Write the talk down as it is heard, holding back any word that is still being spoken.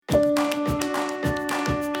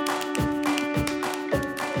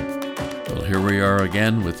here we are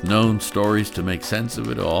again with known stories to make sense of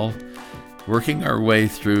it all, working our way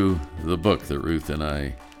through the book that Ruth and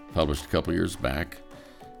I published a couple years back,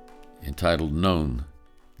 entitled Known,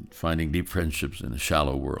 Finding Deep Friendships in a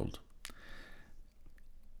Shallow World.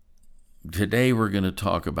 Today we're going to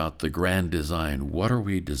talk about the grand design. What are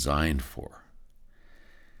we designed for?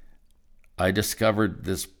 I discovered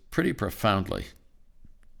this pretty profoundly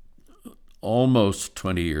almost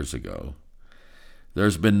 20 years ago.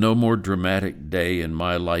 There's been no more dramatic day in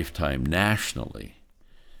my lifetime nationally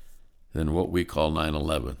than what we call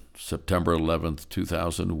 9/11, September 11th,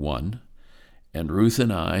 2001. And Ruth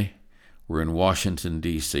and I were in Washington,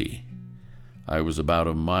 D.C. I was about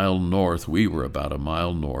a mile north, we were about a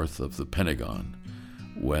mile north of the Pentagon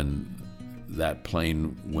when that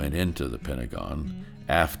plane went into the Pentagon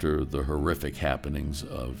after the horrific happenings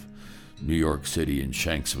of New York City and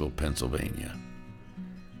Shanksville, Pennsylvania.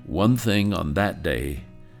 One thing on that day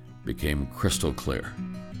became crystal clear,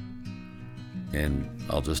 and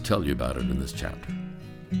I'll just tell you about it in this chapter.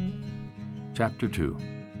 Chapter 2,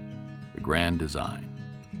 The Grand Design.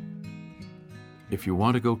 If you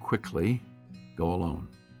want to go quickly, go alone.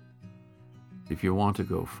 If you want to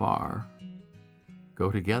go far, go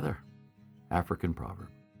together. African proverb.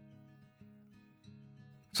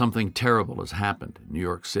 Something terrible has happened in New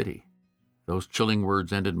York City. Those chilling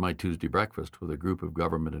words ended my Tuesday breakfast with a group of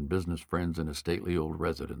government and business friends in a stately old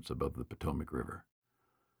residence above the Potomac River.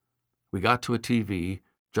 We got to a TV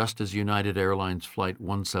just as United Airlines Flight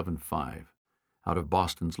 175 out of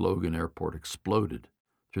Boston's Logan Airport exploded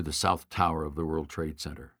through the South Tower of the World Trade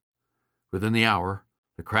Center. Within the hour,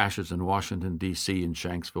 the crashes in Washington, D.C. and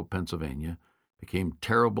Shanksville, Pennsylvania became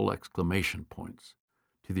terrible exclamation points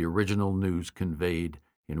to the original news conveyed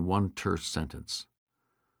in one terse sentence.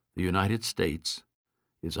 The United States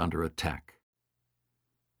is under attack.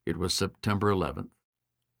 It was September 11th,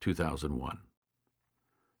 2001.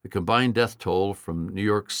 The combined death toll from New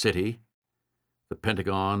York City, the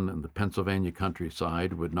Pentagon, and the Pennsylvania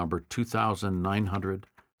countryside would number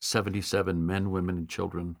 2,977 men, women, and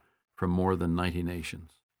children from more than 90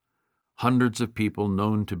 nations. Hundreds of people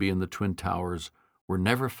known to be in the Twin Towers were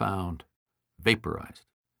never found, vaporized,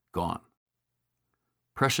 gone.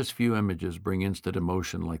 Precious few images bring instant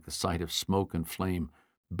emotion like the sight of smoke and flame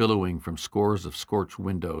billowing from scores of scorched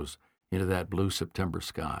windows into that blue September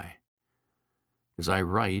sky. As I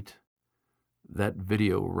write, that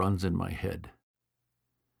video runs in my head.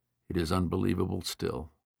 It is unbelievable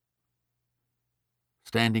still.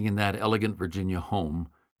 Standing in that elegant Virginia home,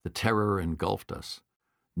 the terror engulfed us.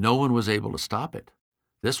 No one was able to stop it.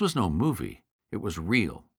 This was no movie. It was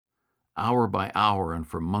real. Hour by hour and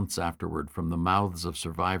for months afterward, from the mouths of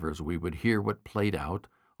survivors, we would hear what played out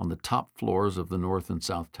on the top floors of the North and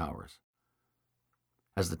South Towers.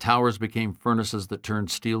 As the towers became furnaces that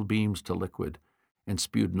turned steel beams to liquid and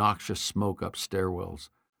spewed noxious smoke up stairwells,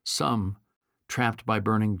 some, trapped by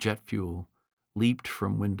burning jet fuel, leaped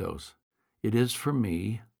from windows. It is, for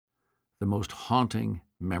me, the most haunting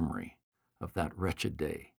memory of that wretched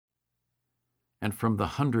day. And from the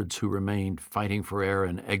hundreds who remained fighting for air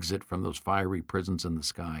and exit from those fiery prisons in the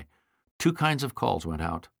sky, two kinds of calls went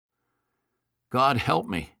out. God help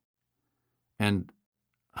me. And,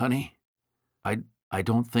 honey, I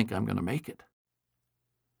don't think I'm going to make it.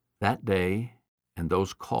 That day and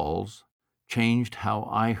those calls changed how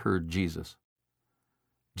I heard Jesus.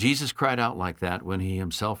 Jesus cried out like that when he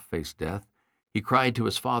himself faced death. He cried to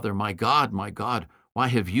his Father, my God, why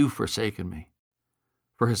have you forsaken me?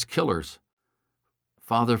 For his killers,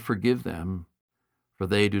 Father, forgive them, for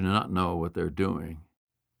they do not know what they're doing.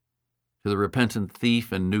 To the repentant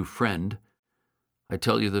thief and new friend, I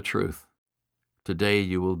tell you the truth. Today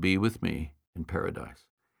you will be with me in paradise.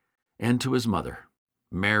 And to his mother,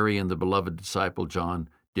 Mary, and the beloved disciple John,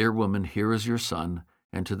 dear woman, here is your son,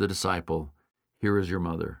 and to the disciple, here is your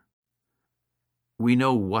mother. We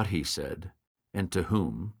know what he said, and to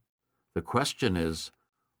whom. The question is,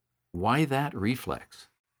 why that reflex?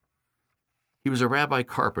 He was a rabbi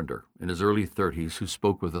carpenter in his early 30s who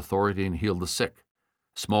spoke with authority and healed the sick.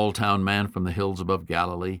 Small-town man from the hills above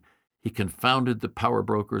Galilee, he confounded the power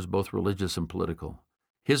brokers, both religious and political.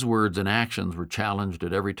 His words and actions were challenged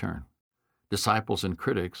at every turn. Disciples and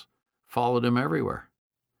critics followed him everywhere.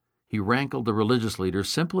 He rankled the religious leaders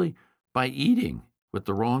simply by eating with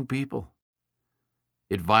the wrong people.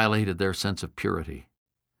 It violated their sense of purity.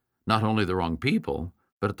 Not only the wrong people,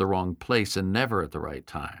 but at the wrong place and never at the right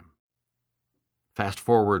time. Fast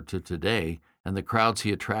forward to today, and the crowds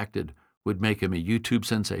he attracted would make him a YouTube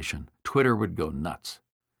sensation. Twitter would go nuts.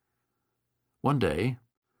 One day,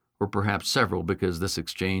 or perhaps several because this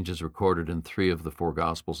exchange is recorded in 3 of the 4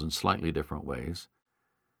 Gospels in slightly different ways,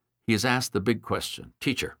 He is asked the big question,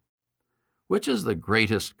 "Teacher, which is the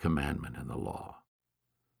greatest commandment in the law?"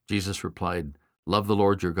 Jesus replied, "Love the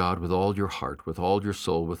Lord your God with all your heart, with all your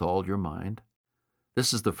soul, with all your mind.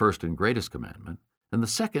 This is the first and greatest commandment, and the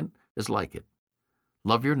second is like it.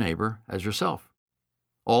 Love your neighbor as yourself.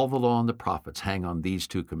 All the law and the prophets hang on these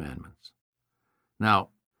two commandments."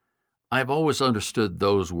 Now, I've always understood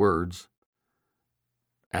those words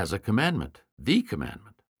as a commandment, the commandment.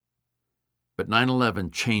 But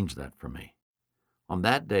 9/11 changed that for me. On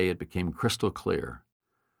that day, it became crystal clear.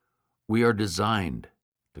 We are designed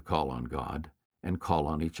to call on God and call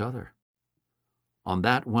on each other. On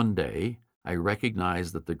that one day, I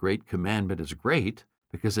recognized that the great commandment is great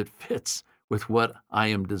because it fits with what I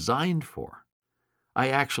am designed for. I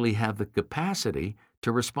actually have the capacity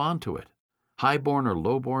to respond to it. Highborn or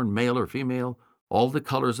lowborn, male or female, all the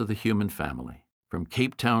colors of the human family, from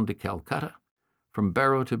Cape Town to Calcutta, from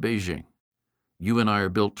Barrow to Beijing. You and I are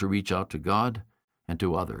built to reach out to God and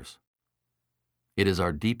to others. It is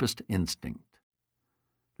our deepest instinct.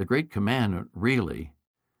 The Great Commandment really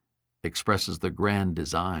expresses the grand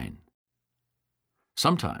design.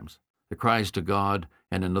 Sometimes the cries to God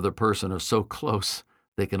and another person are so close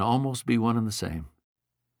they can almost be one and the same.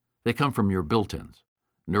 They come from your built-ins,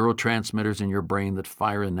 neurotransmitters in your brain that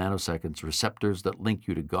fire in nanoseconds, receptors that link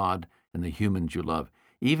you to God and the humans you love.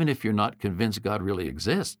 Even if you're not convinced God really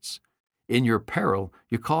exists, in your peril,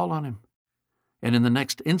 you call on Him. And in the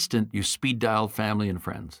next instant, you speed dial family and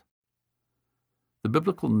friends. The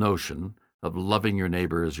biblical notion of loving your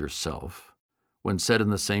neighbor as yourself, when said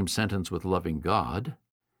in the same sentence with loving God,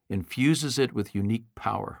 infuses it with unique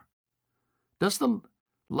power. Does the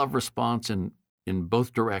love response in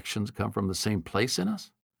both directions come from the same place in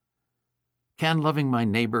us? Can loving my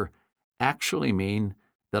neighbor actually mean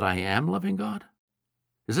that I am loving God?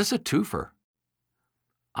 Is this a twofer?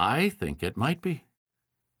 I think it might be.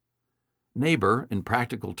 Neighbor, in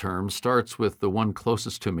practical terms, starts with the one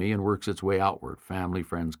closest to me and works its way outward, family,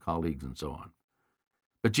 friends, colleagues, and so on.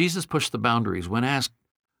 But Jesus pushed the boundaries. When asked,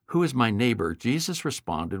 "Who is my neighbor?" Jesus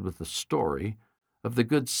responded with the story of the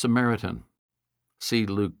Good Samaritan. See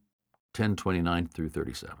Luke 10:29 through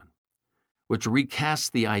 37, which recasts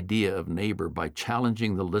the idea of neighbor by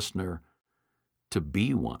challenging the listener to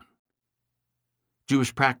be one.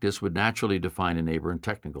 Jewish practice would naturally define a neighbor in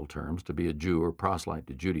technical terms, to be a Jew or proselyte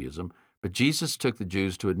to Judaism, but Jesus took the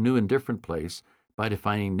Jews to a new and different place by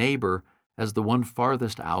defining neighbor as the one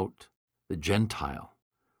farthest out, the Gentile,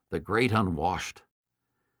 the great unwashed.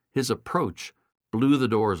 His approach blew the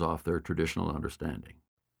doors off their traditional understanding.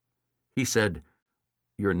 He said,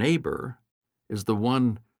 "Your neighbor is the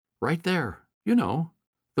one right there,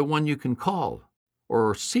 the one you can call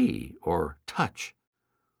or see or touch,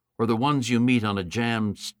 or the ones you meet on a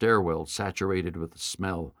jammed stairwell saturated with the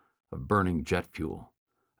smell of burning jet fuel,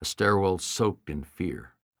 a stairwell soaked in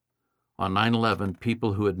fear." On 9/11,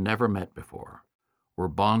 people who had never met before were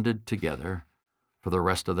bonded together for the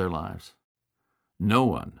rest of their lives. No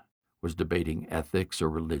one was debating ethics or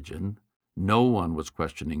religion. No one was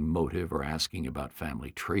questioning motive or asking about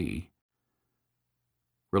family tree.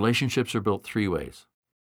 Relationships are built three ways: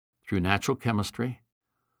 through natural chemistry,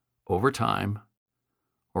 over time,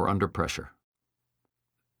 or under pressure.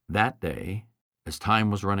 That day, as time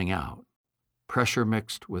was running out, pressure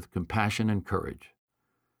mixed with compassion and courage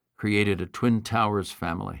created a Twin Towers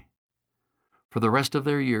family. For the rest of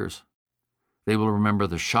their years, they will remember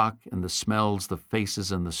the shock and the smells, the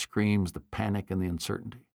faces and the screams, the panic and the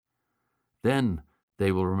uncertainty. Then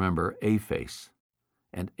they will remember a face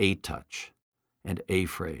and a touch and a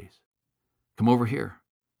phrase. "Come over here.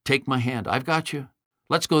 Take my hand. I've got you.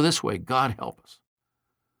 Let's go this way. God help us."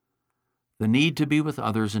 The need to be with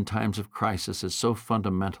others in times of crisis is so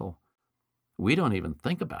fundamental, we don't even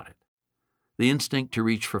think about it. The instinct to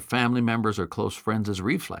reach for family members or close friends is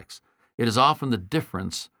reflex. It is often the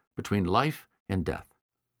difference between life and death.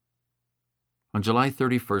 On July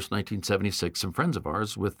 31st, 1976, some friends of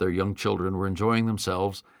ours with their young children were enjoying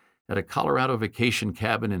themselves at a Colorado vacation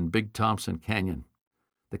cabin in Big Thompson Canyon.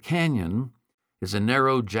 The canyon is a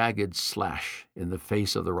narrow, jagged slash in the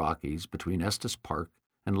face of the Rockies between Estes Park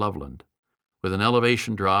and Loveland, with an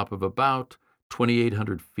elevation drop of about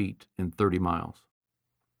 2,800 feet in 30 miles.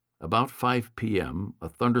 About 5 p.m., a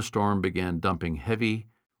thunderstorm began dumping heavy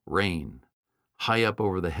rain high up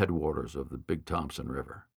over the headwaters of the Big Thompson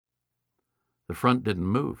River. The front didn't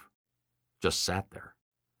move, just sat there.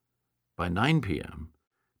 By 9 p.m.,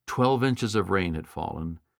 12 inches of rain had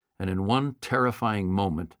fallen, and in one terrifying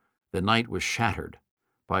moment, the night was shattered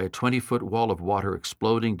by a 20-foot wall of water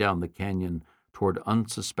exploding down the canyon toward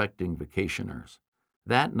unsuspecting vacationers.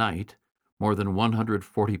 That night, more than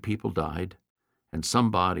 140 people died, and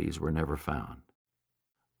some bodies were never found.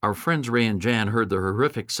 Our friends Ray and Jan heard the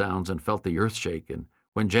horrific sounds and felt the earth shake, and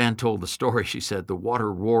when Jan told the story, she said, "The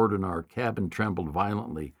water roared and our cabin trembled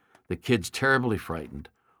violently. The kids terribly frightened,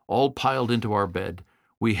 all piled into our bed.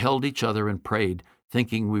 We held each other and prayed,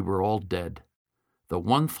 thinking we were all dead. The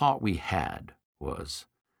one thought we had was,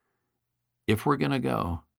 if we're going to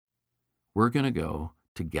go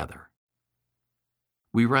together."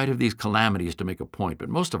 We write of these calamities to make a point, but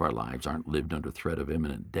most of our lives aren't lived under threat of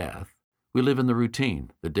imminent death. We live in the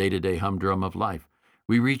routine, the day-to-day humdrum of life.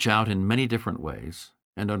 We reach out in many different ways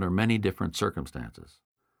and under many different circumstances.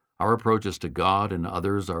 Our approaches to God and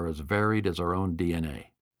others are as varied as our own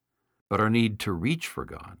DNA. But our need to reach for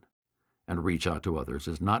God and reach out to others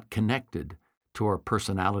is not connected to our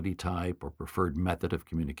personality type or preferred method of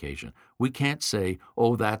communication. We can't say,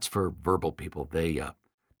 "Oh, that's for verbal people. They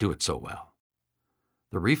do it so well."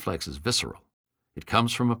 The reflex is visceral. It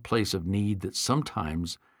comes from a place of need that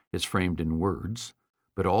sometimes is framed in words,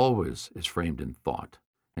 but always is framed in thought,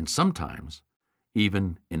 and sometimes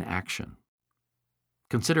even in action.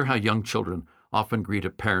 Consider how young children often greet a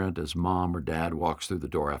parent as mom or dad walks through the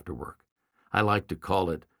door after work. I like to call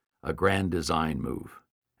it a grand design move,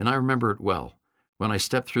 and I remember it well. When I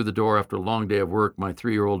stepped through the door after a long day of work, my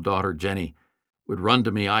 3-year-old daughter, Jenny, would run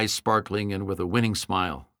to me, eyes sparkling and with a winning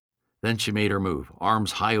smile. Then she made her move.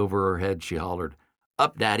 Arms high over her head, she hollered,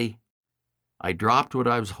 "Up, Daddy." I dropped what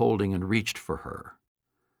I was holding and reached for her.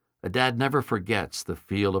 A dad never forgets the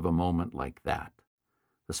feel of a moment like that,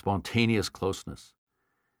 the spontaneous closeness.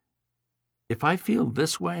 If I feel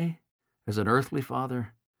this way as an earthly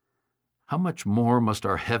father, how much more must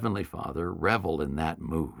our heavenly Father revel in that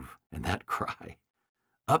move and that cry,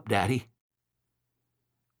 "Up, Daddy."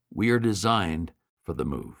 We are designed for the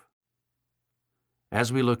move.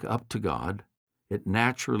 As we look up to God, it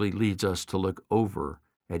naturally leads us to look over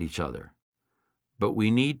at each other. But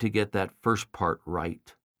we need to get that first part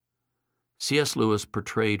right. C.S. Lewis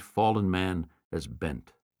portrayed fallen man as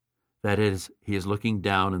bent. That is, he is looking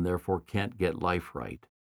down and therefore can't get life right.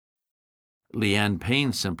 Leanne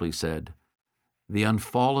Payne simply said, "The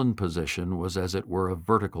unfallen position was as it were a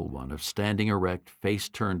vertical one, of standing erect, face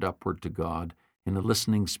turned upward to God in a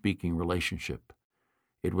listening, speaking relationship.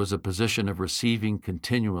 It was a position of receiving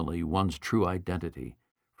continually one's true identity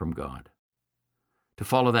from God." To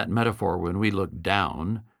follow that metaphor, when we look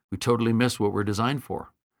down, we totally miss what we're designed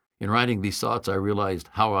for. In writing these thoughts, I realized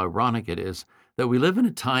how ironic it is that we live in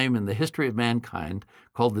a time in the history of mankind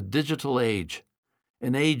called the digital age,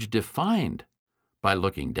 an age defined by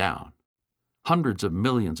looking down. Hundreds of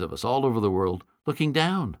millions of us all over the world looking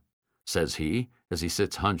down, says he, as he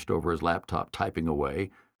sits hunched over his laptop typing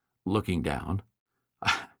away, looking down.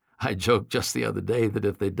 I joked just the other day that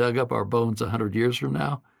if they dug up our bones 100 years from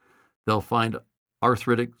now, they'll find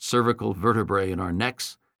arthritic cervical vertebrae in our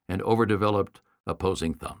necks and overdeveloped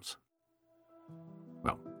opposing thumbs.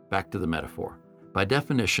 Well, back to the metaphor. By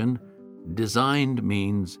definition, designed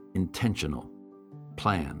means intentional,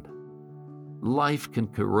 planned. Life can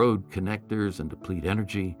corrode connectors and deplete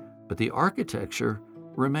energy, but the architecture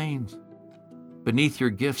remains. Beneath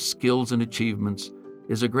your gifts, skills, and achievements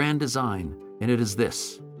is a grand design, and it is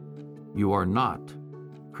this: you are not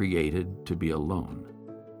created to be alone.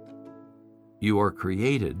 You are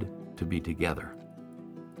created to be together.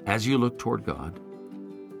 As you look toward God,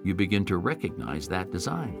 you begin to recognize that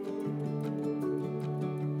design.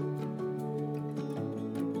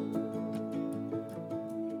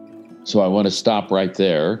 So I want to stop right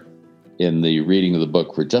there in the reading of the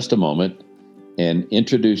book for just a moment and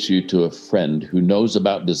introduce you to a friend who knows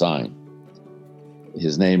about design.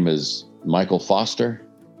 His name is Michael Foster.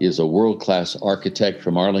 He is a world-class architect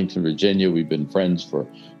from Arlington, Virginia. We've been friends for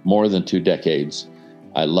more than 2 decades.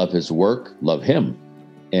 I love his work, love him.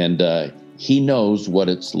 And he knows what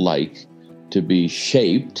it's like to be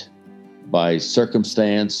shaped by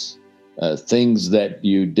circumstance, things that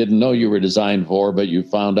you didn't know you were designed for, but you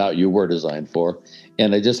found out you were designed for.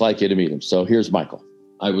 And I'd just like you to meet him. So here's Michael.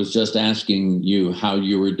 I was just asking you how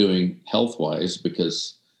you were doing health-wise,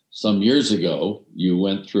 because some years ago, you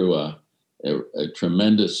went through a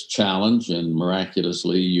tremendous challenge, and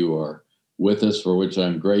miraculously you are with us, for which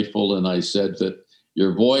I'm grateful. And I said that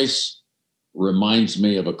your voice reminds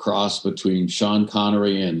me of a cross between Sean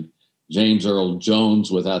Connery and James Earl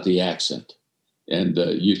Jones without the accent. And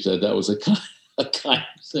you said that was a kind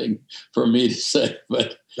thing for me to say.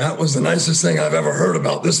 But that was the nicest thing I've ever heard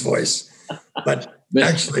about this voice. But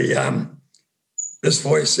actually, this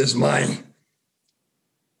voice is my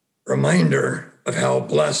reminder of how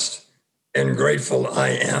blessed and grateful I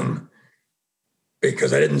am,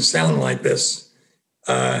 because I didn't sound like this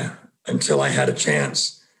until I had a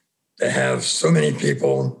chance to have so many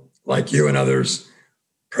people like you and others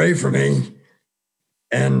pray for me,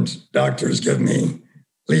 and doctors give me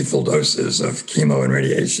lethal doses of chemo and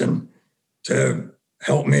radiation to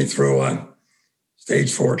help me through a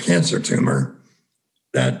stage 4 cancer tumor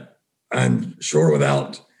that I'm sure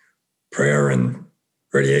without prayer and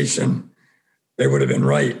radiation, they would have been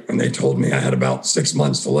right when they told me I had about 6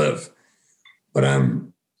 months to live. But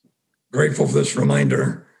I'm grateful for this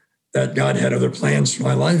reminder that God had other plans for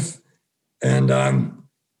my life. And I'm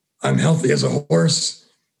healthy as a horse,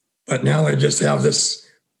 but now I just have this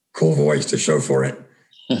cool voice to show for it.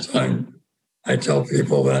 So I tell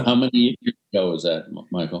people that. How many years ago was that,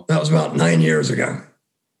 Michael? That was about 9 years ago.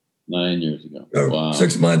 9 years ago. So wow.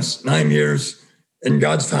 6 months, 9 years. In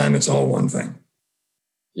God's time, it's all one thing.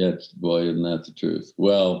 Yes, boy, isn't that the truth?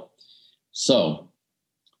 Well, so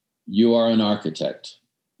you are an architect.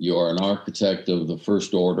 You are an architect of the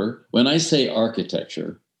first order. When I say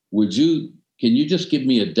architecture, can you just give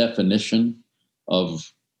me a definition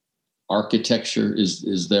of architecture?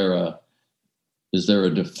 Is there a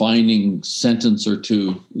defining sentence or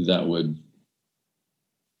two that would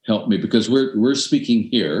help me? Because we're speaking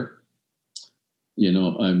here. You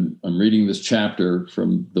know, I'm reading this chapter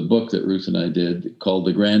from the book that Ruth and I did called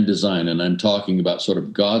The Grand Design, and I'm talking about sort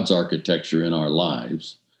of God's architecture in our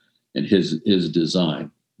lives and his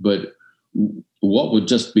design. But what would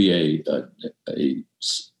just be a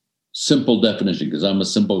simple definition? Because I'm a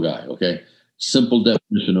simple guy, okay? Simple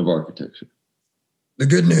definition of architecture. The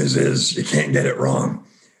good news is you can't get it wrong,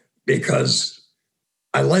 because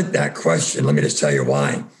I like that question. Let me just tell you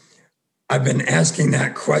why. I've been asking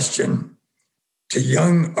that question to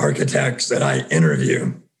young architects that I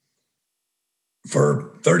interview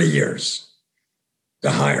for 30 years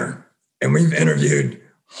to hire. And we've interviewed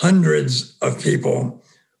hundreds of people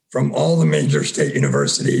from all the major state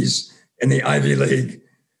universities in the Ivy League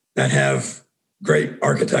that have great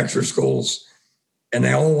architecture schools. And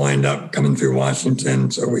they all wind up coming through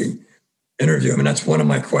Washington. So we interview them. And that's one of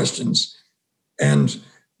my questions. And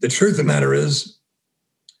the truth of the matter is,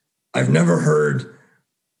 I've never heard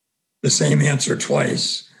the same answer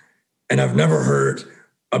twice. And I've never heard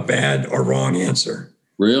a bad or wrong answer.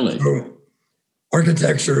 Really? So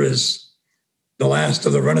architecture is the last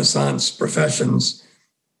of the Renaissance professions,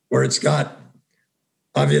 where it's got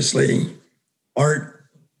obviously art,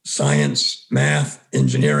 science, math,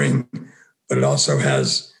 engineering, but it also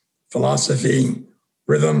has philosophy,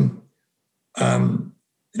 rhythm,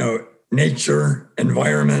 nature,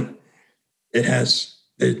 environment. It has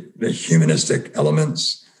the humanistic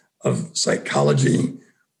elements of psychology,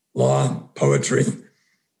 law, poetry.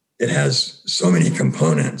 It has so many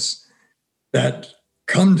components that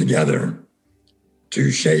come together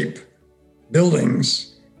to shape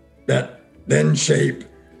buildings that then shape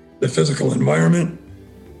the physical environment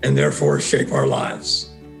and therefore shape our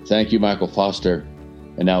lives. Thank you, Michael Foster.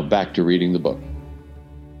 And now back to reading the book.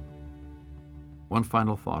 One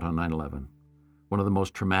final thought on 9/11, one of the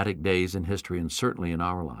most traumatic days in history and certainly in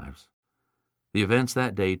our lives. The events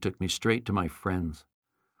that day took me straight to my friends.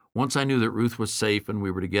 Once I knew that Ruth was safe and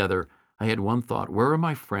we were together, I had one thought: where are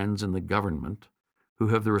my friends in the government who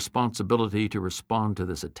have the responsibility to respond to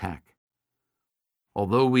this attack?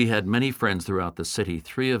 Although we had many friends throughout the city,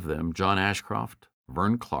 3 of them, John Ashcroft,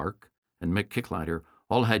 Vern Clark, and Mick Kicklighter,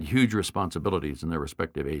 all had huge responsibilities in their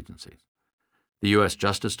respective agencies: the U.S.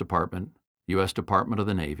 Justice Department, the U.S. Department of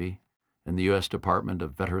the Navy, and the U.S. Department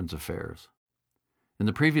of Veterans Affairs. In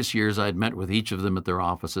the previous years, I had met with each of them at their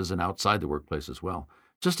offices and outside the workplace as well,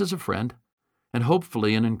 just as a friend and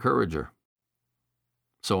hopefully an encourager.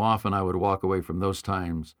 So often I would walk away from those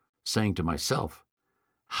times saying to myself,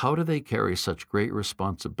 how do they carry such great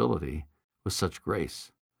responsibility with such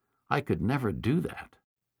grace? I could never do that.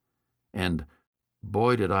 And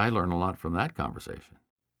boy, did I learn a lot from that conversation.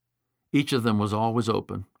 Each of them was always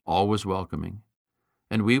open, always welcoming,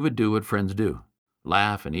 and we would do what friends do: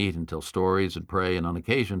 laugh and eat and tell stories and pray, and on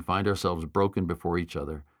occasion find ourselves broken before each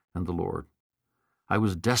other and the Lord. I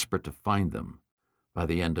was desperate to find them by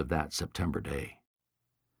the end of that September day.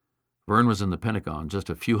 Vern was in the Pentagon, just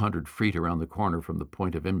a few hundred feet around the corner from the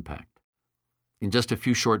point of impact. In just a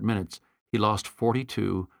few short minutes, he lost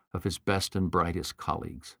 42 of his best and brightest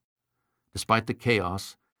colleagues. Despite the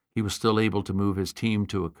chaos, he was still able to move his team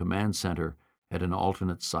to a command center at an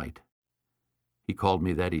alternate site. He called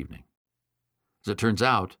me that evening. As it turns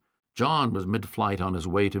out, John was mid-flight on his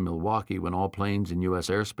way to Milwaukee when all planes in U.S.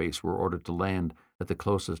 airspace were ordered to land at the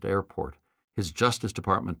closest airport. His Justice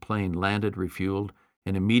Department plane landed, refueled,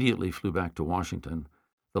 and immediately flew back to Washington,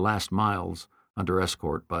 the last miles under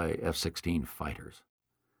escort by F-16 fighters.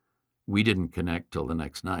 We didn't connect till the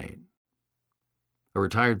next night. A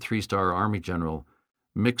retired 3-star Army general,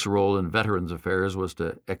 Mick's role in Veterans Affairs was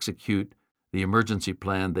to execute the emergency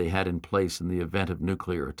plan they had in place in the event of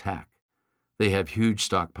nuclear attack. They have huge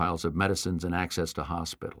stockpiles of medicines and access to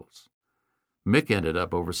hospitals. Mick ended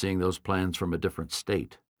up overseeing those plans from a different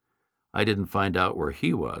state. I didn't find out where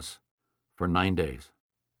he was for 9 days.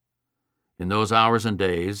 In those hours and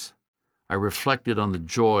days, I reflected on the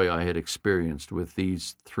joy I had experienced with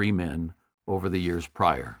these 3 men over the years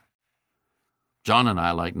prior. John and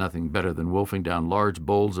I liked nothing better than wolfing down large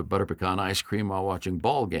bowls of butter pecan ice cream while watching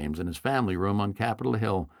ball games in his family room on Capitol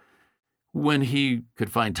Hill. When he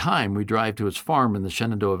could find time, we'd drive to his farm in the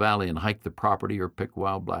Shenandoah Valley and hike the property or pick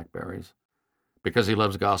wild blackberries. Because he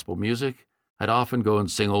loves gospel music, I'd often go and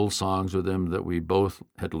sing old songs with him that we both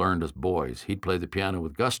had learned as boys. He'd play the piano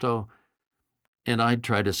with gusto, and I'd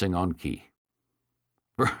try to sing on key.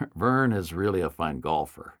 Vern is really a fine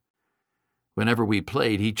golfer. Whenever we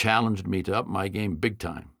played, he challenged me to up my game big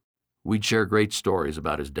time. We'd share great stories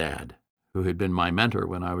about his dad, who had been my mentor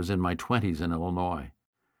when I was in my 20s in Illinois.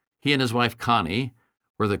 He and his wife, Connie,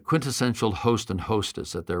 were the quintessential host and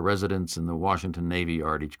hostess at their residence in the Washington Navy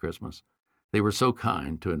Yard each Christmas. They were so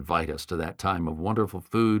kind to invite us to that time of wonderful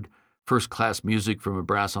food, first-class music from a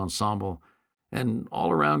brass ensemble, and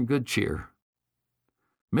all-around good cheer.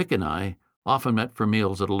 Mick and I often met for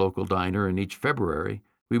meals at a local diner, and each February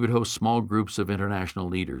we would host small groups of international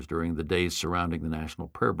leaders during the days surrounding the National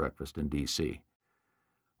Prayer Breakfast in D.C.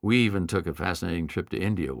 We even took a fascinating trip to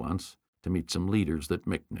India once to meet some leaders that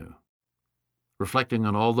Mick knew. Reflecting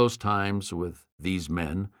on all those times with these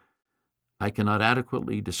men, I cannot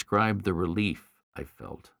adequately describe the relief I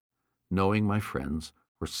felt, knowing my friends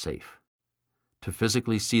were safe. To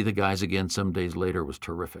physically see the guys again some days later was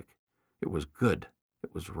terrific. It was good.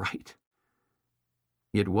 It was right.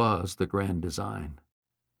 It was the grand design.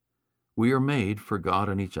 We are made for God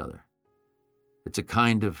and each other. It's a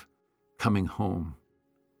kind of coming home.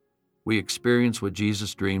 We experience what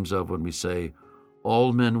Jesus dreams of when we say,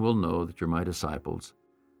 "All men will know that you're my disciples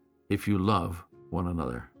if you love one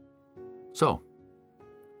another." So,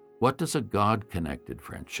 what does a God-connected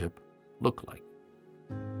friendship look like?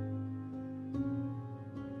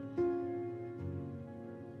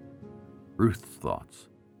 Ruth's thoughts.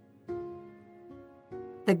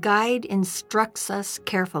 The guide instructs us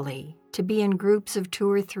carefully to be in groups of 2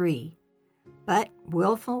 or 3, but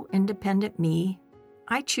willful, independent me,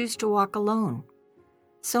 I choose to walk alone.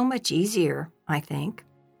 So much easier, I think,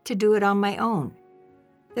 to do it on my own.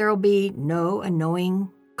 There'll be no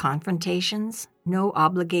annoying confrontations, no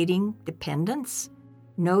obligating dependence,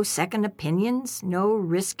 no second opinions, no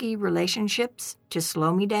risky relationships to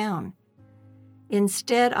slow me down.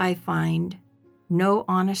 Instead, I find no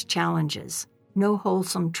honest challenges, no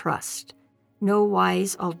wholesome trust, no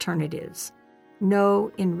wise alternatives,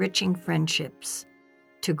 no enriching friendships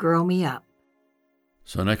to grow me up.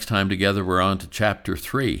 So next time together, we're on to Chapter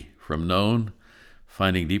 3, From Known,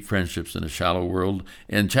 Finding Deep Friendships in a Shallow World.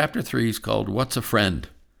 And Chapter 3 is called What's a Friend?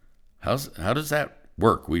 How does that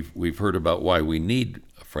work? We've heard about why we need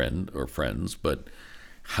a friend or friends, but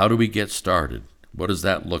how do we get started? What does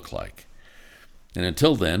that look like? And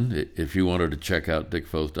until then, if you wanted to check out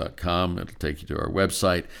dickfoth.com, it'll take you to our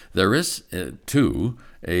website. There is, too,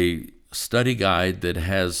 a study guide that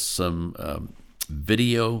has some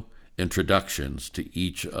video introductions to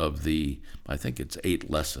each of the, I think it's 8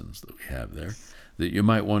 lessons that we have there, that you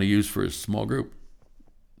might want to use for a small group.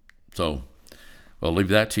 So I'll leave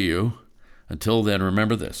that to you. Until then,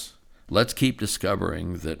 remember this. Let's keep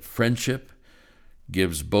discovering that friendship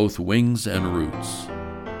gives both wings and roots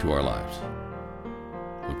to our lives.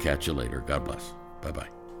 We'll catch you later. God bless.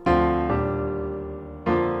 Bye-bye.